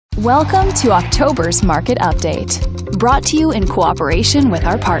Welcome to October's Market Update, brought to you in cooperation with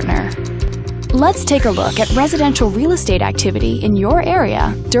our partner. Let's take a look at residential real estate activity in your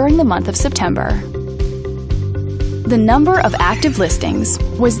area during the month of September. The number of active listings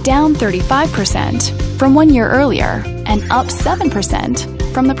was down 35% from 1 year earlier and up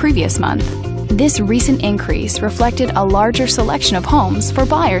 7% from the previous month. This recent increase reflected a larger selection of homes for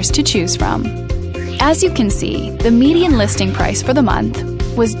buyers to choose from. As you can see, the median listing price for the month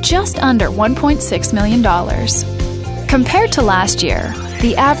was just under $1.6 million. Compared to last year,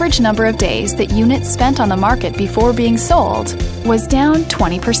 the average number of days that units spent on the market before being sold was down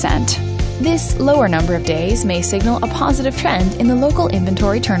 20%. This lower number of days may signal a positive trend in the local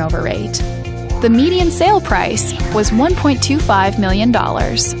inventory turnover rate. The median sale price was $1.25 million.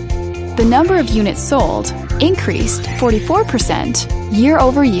 The number of units sold increased 44% year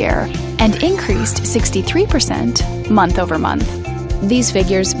over year and increased 63% month over month. These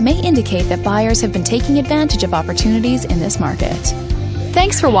figures may indicate that buyers have been taking advantage of opportunities in this market.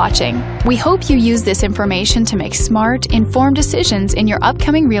 Thanks for watching. We hope you use this information to make smart, informed decisions in your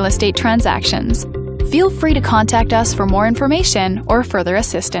upcoming real estate transactions. Feel free to contact us for more information or further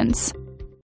assistance.